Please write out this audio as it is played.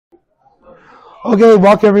Okay,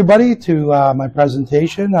 welcome everybody to my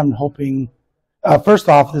presentation. I'm hoping, first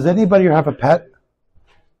off, does anybody here have a pet?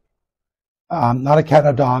 Not a cat and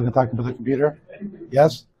a dog. I'm talking about the computer.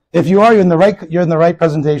 Yes. If you are, you're in the right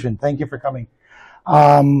presentation. Thank you for coming.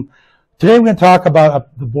 Today we're going to talk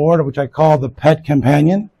about the board, which I call the PET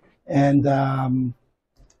Companion, and a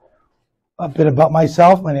bit about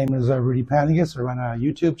myself. My name is Rudy. I run a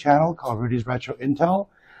YouTube channel called Rudy's Retro Intel,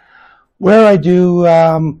 where I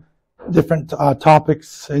do different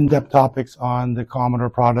topics, in-depth topics on the Commodore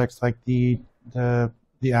products, like the Commodore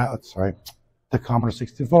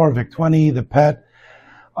 64, VIC-20, the PET.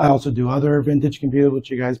 I also do other vintage computers, which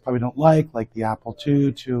you guys probably don't like the Apple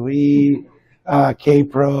II, IIe,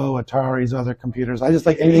 K-Pro, Atari's, other computers. I just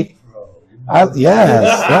like anything.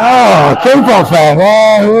 Yes. Oh, K-Pro fan.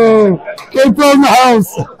 Oh, K-Pro in the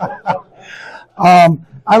house.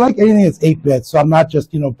 I like anything that's 8-bit, so I'm not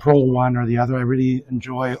just, pro one or the other. I really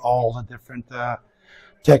enjoy all the different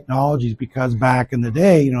technologies, because back in the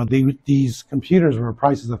day, these computers were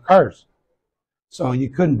prices of cars. So you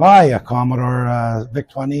couldn't buy a Commodore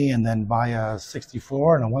VIC-20 and then buy a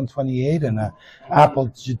 64 and a 128 and an Apple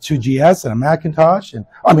IIgs and a Macintosh. And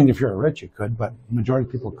I mean, if you're rich, you could, but the majority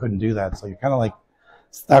of people couldn't do that. So you're kind of like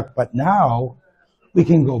stuck. But now we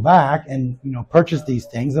can go back and, purchase these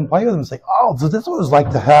things and play with them and say, oh, so this is what it was like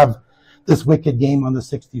to have this wicked game on the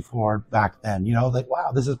 64 back then. Like,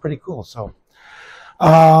 wow, this is pretty cool. So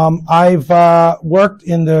I've worked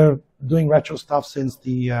in doing retro stuff since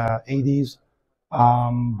the 80s.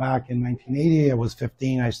 Back in 1980, I was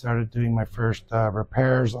 15. I started doing my first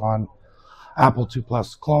repairs on Apple II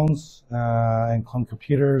Plus clones and clone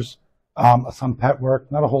computers. Some PET work,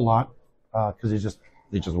 not a whole lot, because they just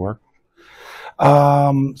work.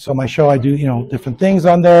 So my show, I do different things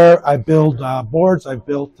on there. I build boards. I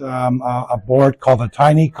built a board called a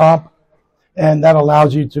Tiny Comp, and that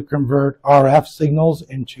allows you to convert RF signals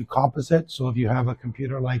into composite. So if you have a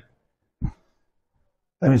computer like,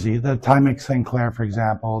 let me see, the Timex Sinclair, for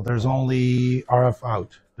example, there's only RF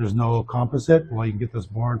out. There's no composite. Well, you can get this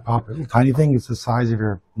board, pop it, little tiny thing. It's the size of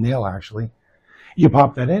your nail, actually. You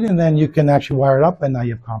pop that in, and then you can actually wire it up, and now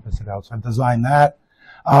you have composite out. So I've designed that.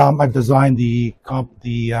 I've designed the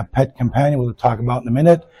PET Companion, we'll talk about in a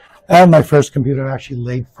minute. And my first computer I actually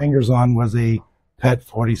laid fingers on was a PET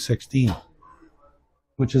 4016,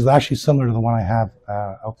 which is actually similar to the one I have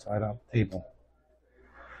outside on the table.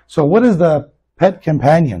 So what is the PET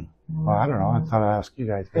Companion? Well, I don't know. I thought I'd ask you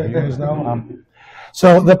guys. Do you guys know?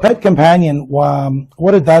 So the PET Companion,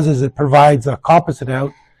 what it does is it provides a composite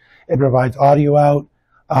out. It provides audio out,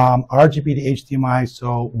 RGB to HDMI.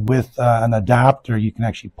 So with an adapter, you can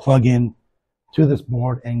actually plug in to this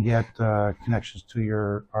board and get connections to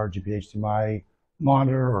your RGB HDMI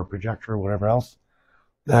monitor or projector or whatever else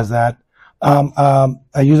does that.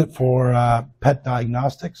 I use it for PET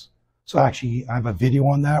diagnostics. So actually, I have a video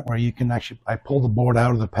on that where you can actually, I pull the board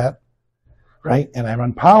out of the PET, right? And I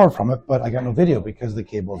run power from it, but I got no video because the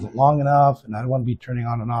cable isn't long enough, and I don't want to be turning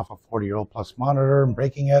on and off a 40-year-old plus monitor and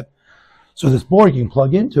breaking it. So this board, you can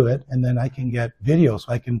plug into it, and then I can get video,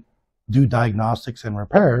 so I can do diagnostics and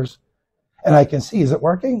repairs, and I can see, is it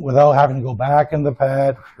working? Without having to go back in the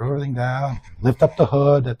PET, throw everything down, lift up the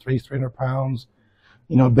hood that weighs 300 pounds,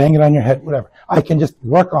 bang it on your head, whatever. I can just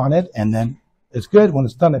work on it, and then it's good. When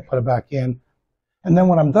it's done, I put it back in. And then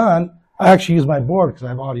when I'm done, I actually use my board because I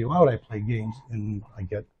have audio out. I play games and I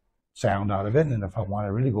get sound out of it. And if I want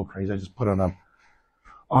to really go crazy, I just put it on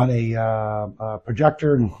a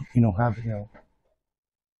projector and, have,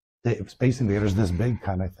 the Space Invaders this big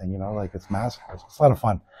kind of thing, like it's massive. It's a lot of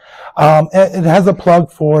fun. It has a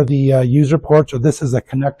plug for the user port. So this is a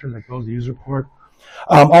connector that goes to the user port.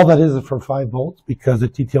 All that is for 5 volts because the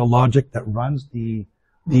TTL logic that runs the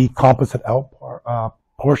composite out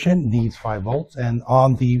portion needs 5 volts, and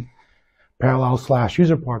on the parallel /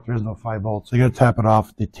 user port there is no 5 volts, so you got to tap it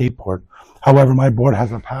off the tape port. However, my board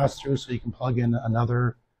has a pass-through, so you can plug in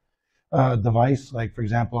another device. Like, for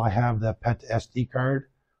example, I have the PET SD card.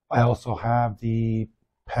 I also have the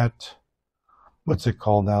PET, what's it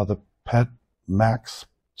called now, the PET Max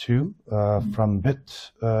 2 from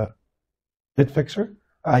BitFixer.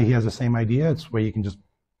 He has the same idea. It's where you can just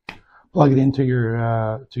plug it into your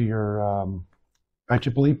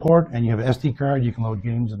IEEE port, and you have an SD card. You can load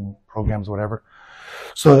games and programs, whatever.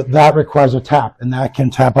 So that requires a tap, and that can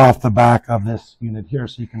tap off the back of this unit here,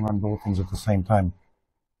 so you can run both things at the same time.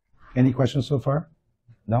 Any questions so far?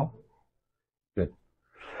 No? Good.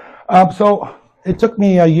 So it took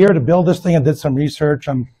me a year to build this thing. I did some research.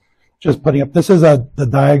 I'm just putting up. This is the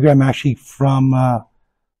diagram actually from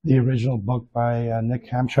the original book by Nick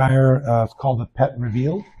Hampshire. It's called The PET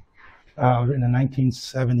Revealed. written in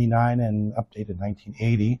 1979 and updated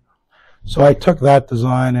 1980. So I took that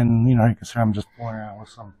design and, you can see I'm just playing around with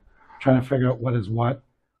some, trying to figure out what is what.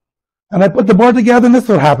 And I put the board together and this is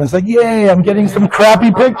what happens. Like, yay, I'm getting some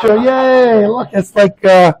crappy picture. Yay, look, it's like,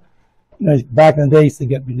 back in the day, I used to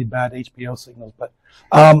get really bad HBO signals. But,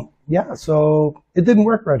 yeah, so it didn't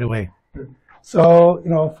work right away.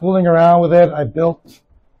 So, fooling around with it, I built,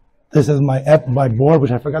 this is my board,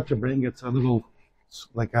 which I forgot to bring. It's a little,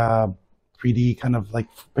 like a 3D kind of like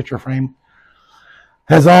picture frame.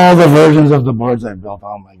 Has all the versions of the boards I built.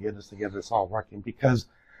 Oh my goodness, to get this all working, because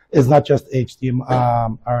it's not just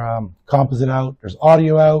HDMI or composite out. There's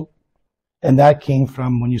audio out, and that came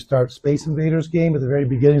from when you start Space Invaders game at the very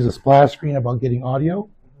beginning. There's a splash screen about getting audio.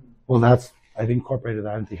 Well, I've incorporated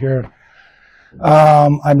that into here.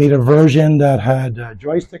 I made a version that had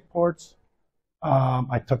joystick ports.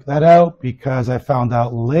 I took that out because I found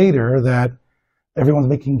out later that everyone's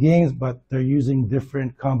making games, but they're using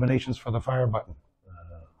different combinations for the fire button.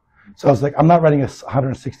 So I was like, I'm not writing a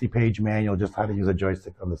 160-page manual just how to use a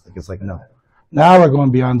joystick on this thing. It's like, no. Now we're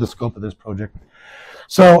going beyond the scope of this project.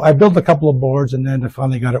 So I built a couple of boards, and then I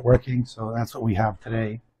finally got it working. So that's what we have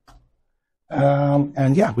today.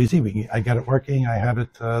 And yeah, I got it working. I have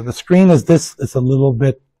it. The screen is this. It's a little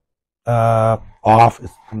bit off.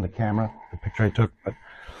 It's from the camera, the picture I took. But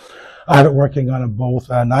I have it working on both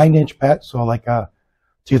 9-inch PET, so like a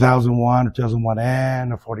 2001 or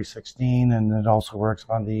 2001N or 4016, and it also works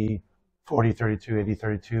on the 4032,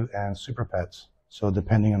 8032, and Super PETs. So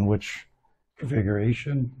depending on which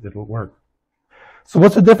configuration, it'll work. So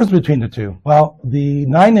what's the difference between the two? Well, the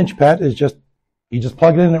 9-inch PET is you just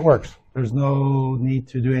plug it in and it works. There's no need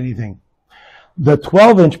to do anything. The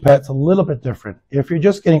 12-inch PET's a little bit different. If you're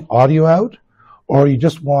just getting audio out, or you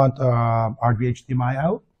just want HDMI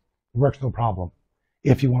out, it works no problem.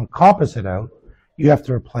 If you want composite out, you have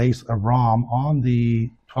to replace a ROM on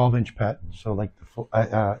the 12-inch PET, so like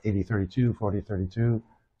the 8032, 4032,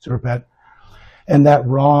 Super PET, and that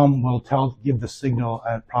ROM will give the signal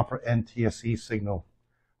a proper NTSC signal.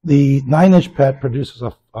 The 9-inch PET produces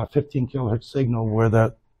a 15 kilohertz signal, where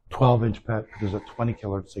the 12-inch PET produces a 20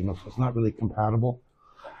 kilohertz signal, so it's not really compatible.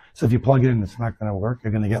 So if you plug it in, it's not going to work.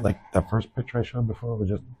 You're going to get like that first picture I showed before.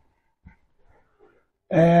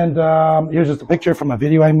 And here's just a picture from a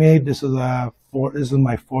video I made. This is my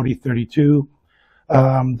 4032.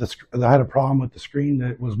 I had a problem with the screen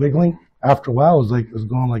that was wiggling. After a while, it was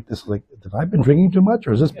going like this. Like, did I been drinking too much,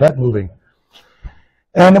 or is this PET moving?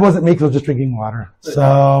 And it wasn't me, because I was just drinking water.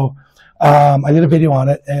 So I did a video on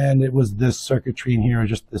it, and it was this circuitry in here,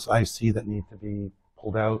 just this IC that needed to be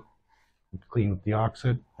pulled out, cleaned with the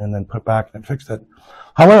oxide, and then put back, and fixed it.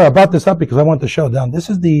 However, I brought this up because I want to show down. This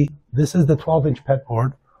is the 12-inch PET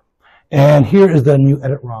board, and here is the new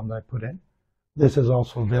edit ROM that I put in. This is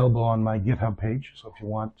also available on my GitHub page. So if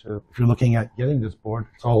you're looking at getting this board,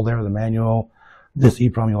 it's all there, the manual, this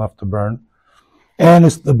EEPROM you'll have to burn. And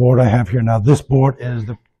it's the board I have here now. This board is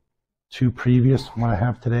the two previous one I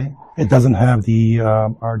have today. It doesn't have the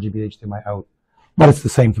RGB HDMI out, but it's the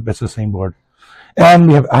same board. And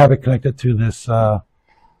I have it connected to this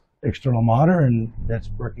external monitor, and that's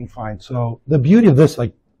working fine. So the beauty of this,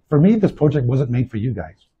 like, for me, this project wasn't made for you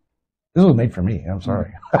guys. This was made for me. I'm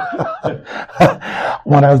sorry.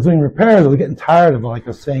 When I was doing repairs, I was getting tired of, like I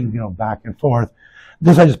was saying, back and forth.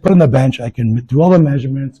 This I just put on the bench. I can do all the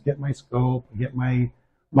measurements, get my scope, get my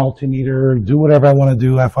multimeter, do whatever I want to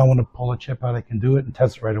do. If I want to pull a chip out, I can do it and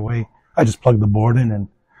test it right away. I just plug the board in and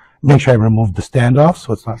make sure I remove the standoff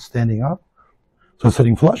so it's not standing up. So it's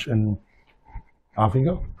sitting flush, and off you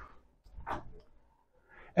go.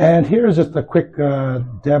 And here's just a quick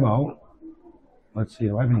demo. Let's see,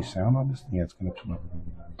 do I have any sound on this? Yeah, it's going to come up.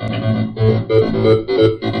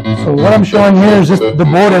 So what I'm showing here is just the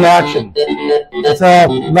board in action. It's a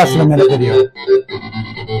less than a minute video.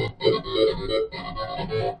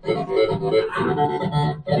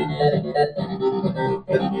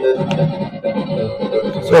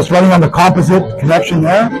 So it's running on the composite connection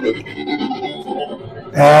there.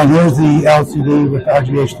 And here's the LCD with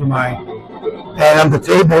RGB HDMI. And on the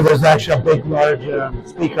table, there's actually a big, large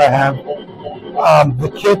speaker I have. The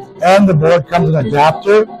kit and the board comes with an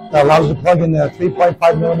adapter that allows you to plug in the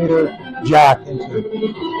 3.5 millimeter jack into it.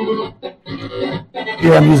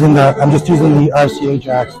 Here I'm just using the RCA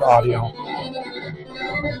jacks for audio.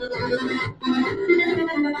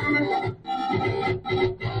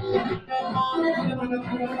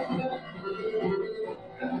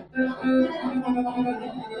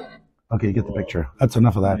 Okay, you get the picture. That's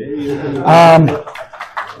enough of that.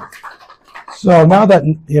 So now that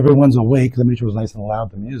everyone's awake, it was nice and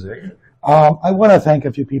loud, the music, I want to thank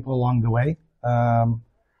a few people along the way.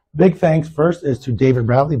 big thanks first is to David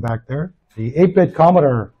Bradley back there, the 8-bit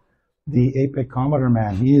Commodore, the 8-bit Commodore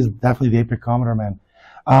man. He is definitely the 8-bit Commodore man.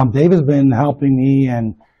 Dave has been helping me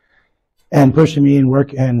and pushing me and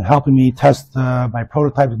work and helping me test my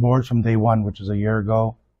prototype boards from day one, which is a year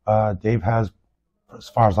ago. Dave has, as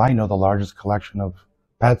far as I know, the largest collection of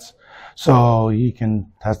pets, so he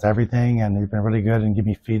can test everything, and he's been really good and give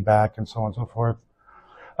me feedback and so on and so forth.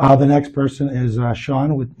 The next person is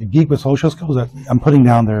Sean with Geek With Social Skills. I'm putting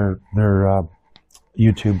down their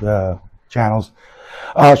YouTube channels.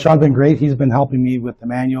 Sean's been great. He's been helping me with the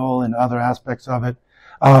manual and other aspects of it.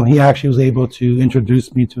 He actually was able to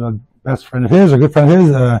introduce me to a best friend of his, a good friend of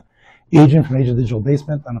his, Adrian from Asian Digital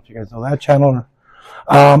Basement. I don't know if you guys know that channel.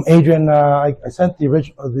 Adrian, I sent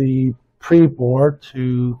the pre-board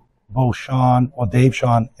to both Sean, or Dave,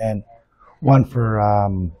 Sean, and one for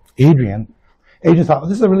Adrian. Adrian thought, well,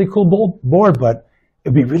 this is a really cool board, but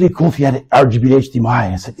it'd be really cool if you had RGB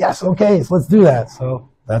HDMI. I said, yes, okay, so let's do that. So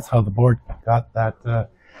that's how the board got that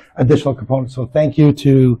additional component. So thank you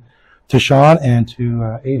to Sean and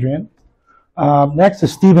to Adrian. Next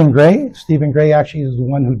is Stephen Gray. Stephen Gray actually is the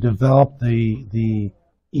one who developed the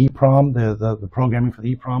EEPROM, the programming for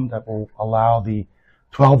the EEPROM that will allow the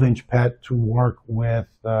 12-inch PET to work with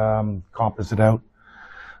Composite out.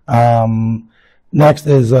 Next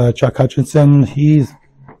is Chuck Hutchinson. He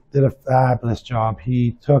did a fabulous job.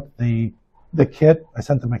 He took the kit. I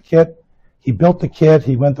sent him a kit. He built the kit.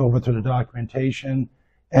 He went over to the documentation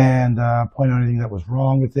and pointed out anything that was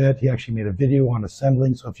wrong with it. He actually made a video on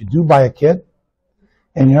assembling. So if you do buy a kit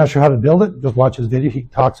and you're not sure how to build it, just watch his video. He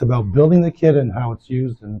talks about building the kit and how it's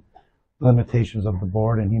used and the limitations of the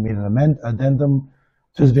board. And he made an addendum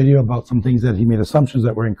to his video about some things that he made assumptions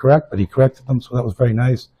that were incorrect, but he corrected them. So that was very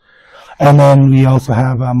nice. And then we also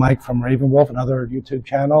have Mike from Ravenwolf, another YouTube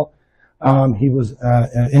channel. He was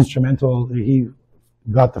instrumental. He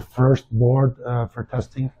got the first board for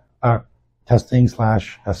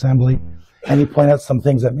testing/assembly, and he pointed out some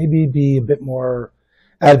things that maybe be a bit more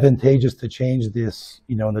advantageous to change this,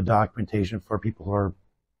 in the documentation for people who are,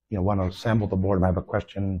 want to assemble the board and have a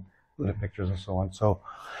question with the pictures and so on. So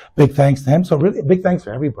big thanks to him. So really big thanks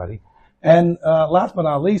to everybody. And last but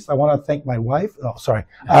not least, I want to thank my wife. Oh, sorry.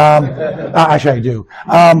 Actually, I do.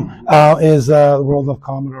 Is World of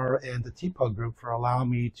Commodore and the TPUG group for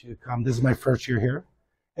allowing me to come. This is my first year here,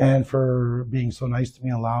 and for being so nice to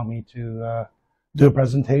me, allowing me to do a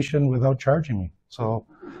presentation without charging me. So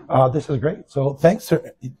this is great. So thanks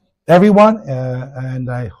to everyone,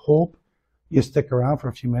 and I hope you stick around for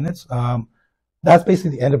a few minutes. That's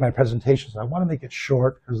basically the end of my presentation. So I want to make it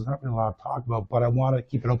short because there's not really a lot to talk about, but I want to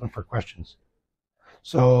keep it open for questions.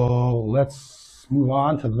 So let's move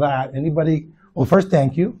on to that. Anybody? Well, first,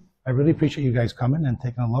 thank you. I really appreciate you guys coming and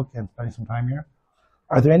taking a look and spending some time here.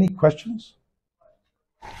 Are there any questions?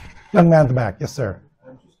 Young man at the back. Yes, sir.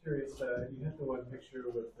 I'm just curious. You had the one picture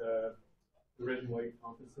with the red and white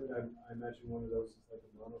composite. I imagine one of those is like a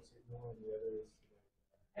mono signal, and the other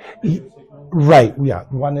is signal. Right. Yeah.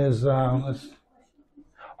 One is.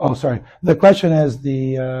 Oh, sorry. The question is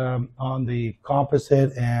on the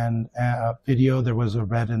composite and video, there was a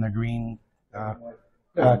red and a green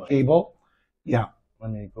cable. Yeah. Let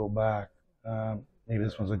me go back. Maybe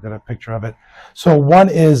this one's a good picture of it. So one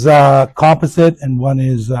is composite and one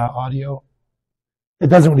is audio. It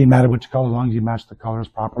doesn't really matter which color, as long as you match the colors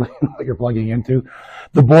properly what you're plugging into.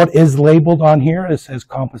 The board is labeled on here. It says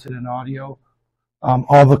composite and audio.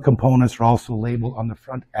 All the components are also labeled on the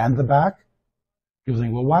front and the back. People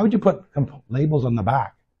think, well, why would you put labels on the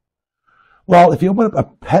back? Well, if you open up a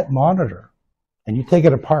PET monitor and you take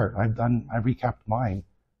it apart, I've recapped mine,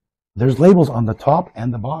 there's labels on the top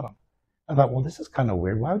and the bottom. I thought, well, this is kind of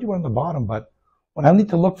weird. Why would you want on the bottom? But when I need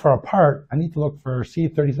to look for a part, I need to look for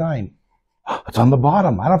C39. It's on the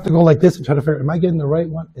bottom. I don't have to go like this and try to figure, am I getting the right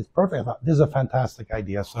one? It's perfect. I thought, this is a fantastic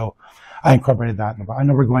idea. So I incorporated that. I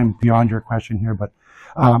know we're going beyond your question here, but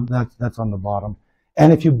that's on the bottom.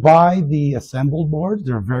 And if you buy the assembled boards,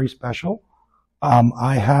 they're very special.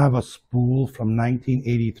 I have a spool from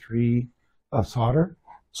 1983 of solder.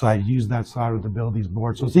 So I use that solder to build these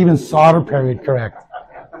boards. So it's even solder period correct.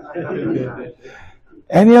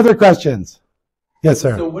 Any other questions? Yes,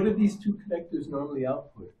 sir. So what do these two connectors normally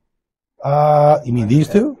output? You mean these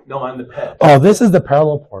two? No, on the PET. Oh, this is the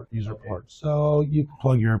parallel port, user port. So you can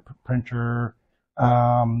plug your printer.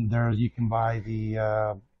 You can buy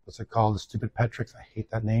the, what's it called? The stupid Petrix. I hate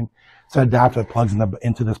that name. It's an adapter that plugs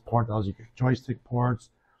into this port. That allows you to get joystick ports.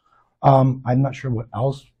 I'm not sure what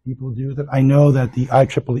else people do with it. I know that the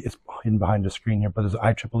IEEE, it's hidden behind the screen here, but there's an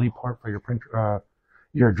IEEE port for your printer,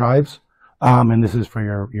 your drives. And this is for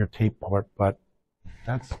your tape port, but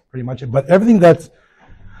that's pretty much it. But everything that's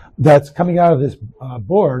that's coming out of this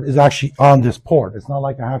board is actually on this port. It's not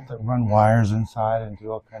like I have to run wires inside and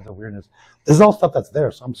do all kinds of weirdness. This is all stuff that's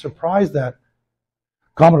there. So I'm surprised that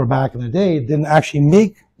Commodore back in the day didn't actually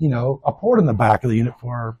make, a port in the back of the unit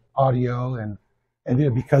for audio and video,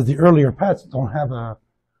 because the earlier PETs don't have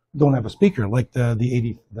a speaker like the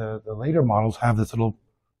later models have this little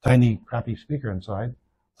tiny crappy speaker inside,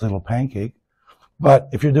 this little pancake. But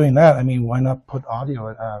if you're doing that, I mean, why not put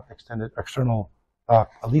audio extended external, at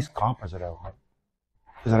least composite out? Right?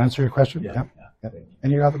 Does that answer your question? Yeah.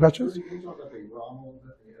 Any other questions? So you talk about the ROM,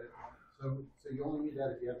 so you only need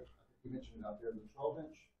that if you have, you mentioned it out there, the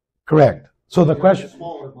 12-inch. Correct. So the question,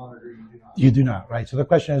 smaller monitor, you do not. you do not, right? So the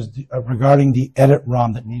question is regarding the edit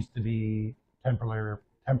ROM that needs to be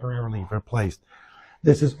temporarily replaced.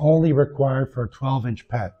 This is only required for a 12-inch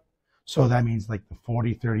PET. So that means like the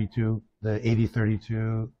 4032, the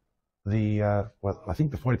 8032, I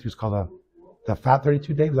think the 42 is called the Fat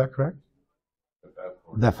 32, Dave, is that correct?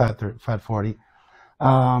 The Fat 40.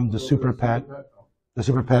 The Super PET. The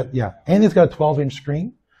Super PET, yeah. And it's got a 12-inch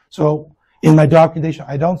screen. So in my documentation,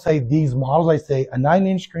 I don't say these models. I say a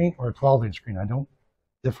 9-inch screen or a 12-inch screen. I don't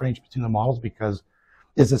differentiate between the models because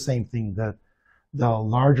it's the same thing. The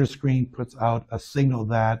larger screen puts out a signal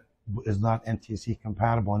that is not NTSC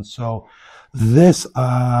compatible. And so this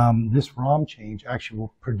ROM change actually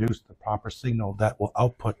will produce the proper signal that will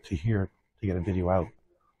output to here to get a video out.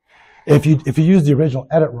 If you use the original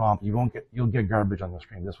edit ROM, you'll get garbage on the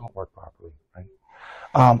screen. This won't work properly, right?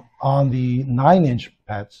 On the 9-inch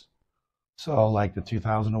PETs, so like the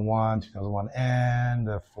 2001, 2001N,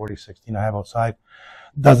 the 4016 I have outside,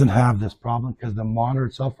 doesn't have this problem because the monitor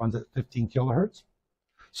itself runs at 15 kilohertz.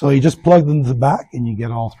 So you just plug them to the back and you get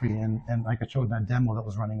all three. And like I showed in that demo that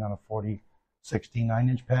was running on a 4016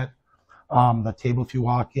 9-inch PET. The table, if you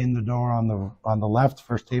walk in the door on the left,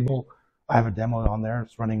 first table, I have a demo on there.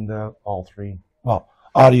 It's running all three, well,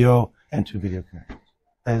 audio and 2 video connections.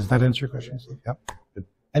 Does that answer your question? Yep. Good.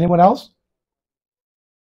 Anyone else?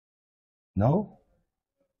 No?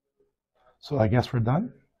 So I guess we're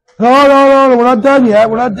done? No, we're not done yet.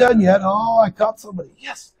 We're not done yet. Oh, I caught somebody.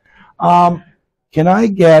 Yes. Can I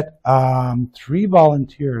get 3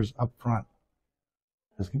 volunteers up front?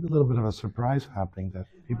 There's going to be a little bit of a surprise happening that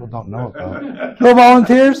people don't know about. No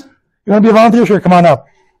volunteers? You want to be a volunteer? Sure, come on up.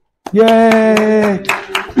 Yay!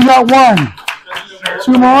 We got 1.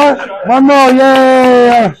 2 more? 1 more,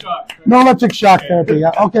 yay! No electric shock therapy.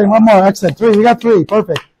 Yeah. Okay, 1 more. Excellent. 3. We got 3.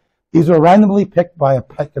 Perfect. These were randomly picked by a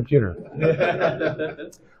PET computer.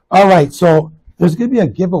 All right, so there's going to be a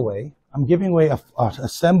giveaway. I'm giving away a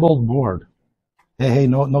assembled board. Hey,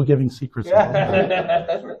 no giving secrets. So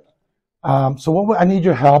I need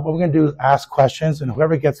your help. What we're going to do is ask questions, and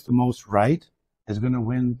whoever gets the most right is going to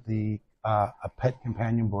win a PET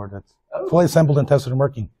companion board that's fully assembled and tested and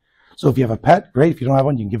working. So if you have a pet, great. If you don't have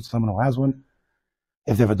one, you can give it to someone who has one.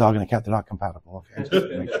 If they have a dog and a cat, they're not compatible. Okay, just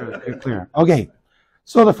make sure it's clear. Okay,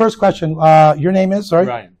 so the first question, your name is, sorry?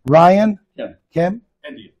 Ryan. Ryan? Kim. Kim?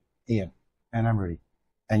 And Ian. Ian. And I'm Rudy.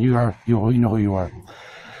 And you know who you are.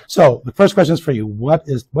 So the first question is for you. What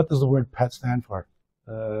does the word PET stand for?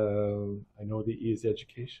 I know the E is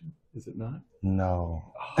education. Is it not? No.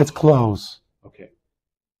 It's close. Okay.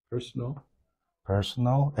 Personal?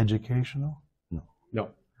 Personal? Educational? No. No.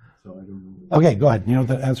 So I don't know. Okay, go ahead. You know what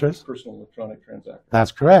the answer is? Personal electronic transaction.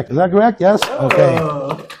 That's correct. Is that correct? Yes? Okay.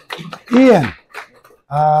 Ian,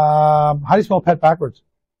 how do you spell PET backwards?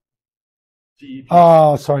 TEP.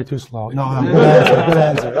 Oh, sorry, too slow. No, good answer. Good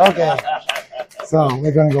answer. Okay. So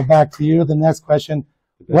we're going to go back to you. The next question.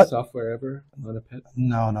 The best software ever on a PET?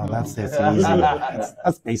 No, that's easy.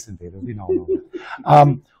 That's Space Invaders. We know.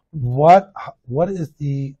 What is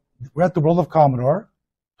we're at the World of Commodore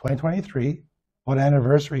 2023. What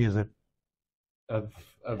anniversary is it? Of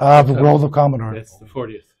the World of Commodore. It's the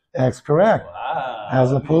 40th. That's correct. Wow.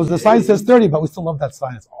 As opposed to the sign says 30, but we still love that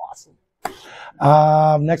sign. It's awesome.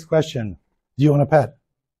 Next question. Do you own a pet?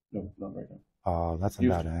 No, not right now. Oh, that's a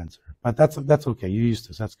bad answer. But that's okay. You used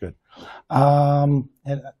to. So that's good. And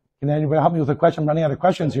can anybody help me with a question? I'm running out of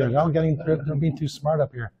questions here. Now they're being too smart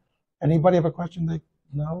up here. Anybody have a question?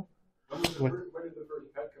 No? When did the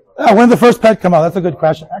first pet come out? When did the first pet come out? That's a good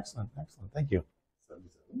question. Excellent. Thank you.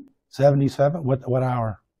 77? What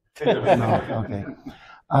hour? No, okay.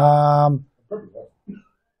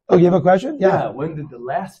 You have a question? Yeah. When did the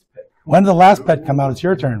last pet come out? When did the last pet come out? It's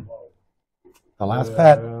your turn. The last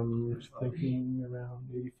pet. Thinking around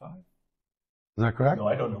 85. Is that correct? No,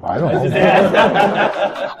 I don't know. I don't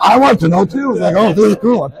know. I want to know too. It's like, oh, this is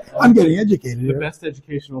cool. I'm getting educated The here. best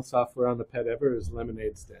educational software on the PET ever is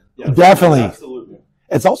Lemonade Stand. Definitely. Absolutely.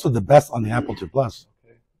 It's also the best on the Apple II Plus.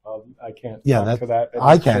 Okay. I can't Yeah, talk to that.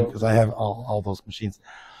 I can because I have all those machines.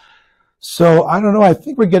 So I don't know. I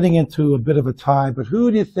think we're getting into a bit of a tie, but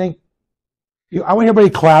who do you think? I want everybody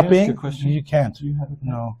clapping. Ask a question? You can't. Do you have a pet?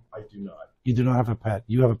 No, I do not. you do not have a pet.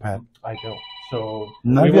 You have a pet. I don't. So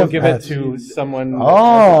None we of you will have give pets. it to someone.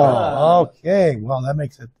 Oh, okay. Well, that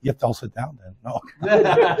makes it. You have to all sit down then. No.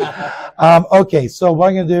 Okay. So what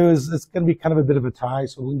I'm going to do is it's going to be kind of a bit of a tie.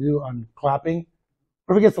 So we'll do on clapping.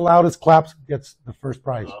 Whoever gets the loudest claps gets the first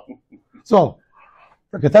prize. So,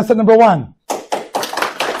 for contestant number 1.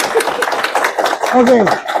 Okay,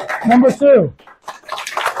 number 2.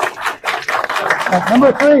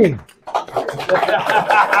 Number 3.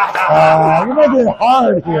 You're making it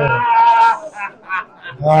hard here.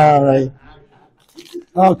 All right.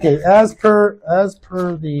 Okay, as per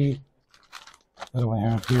the, what do I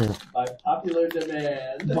have here? By popular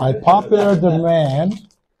demand. By popular demand.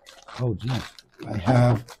 Oh, geez. I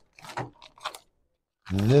have,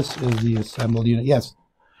 this is the assembled unit. Yes.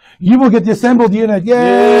 You will get the assembled unit.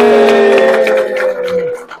 Yay!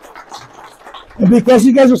 And because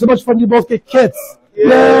you guys are so much fun, you both get kits. Yay!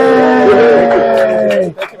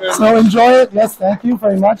 So enjoy it. Yes, thank you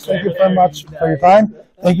very much. Thank you very much for your time.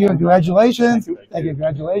 Thank you and congratulations. Thank you,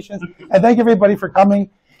 congratulations. And thank you everybody for coming.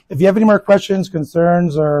 If you have any more questions,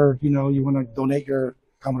 concerns, or you want to donate your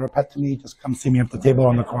Commodore PET to me, just come see me at the table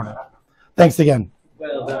on the corner. Thanks again.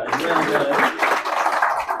 Well done.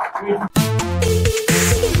 Well done.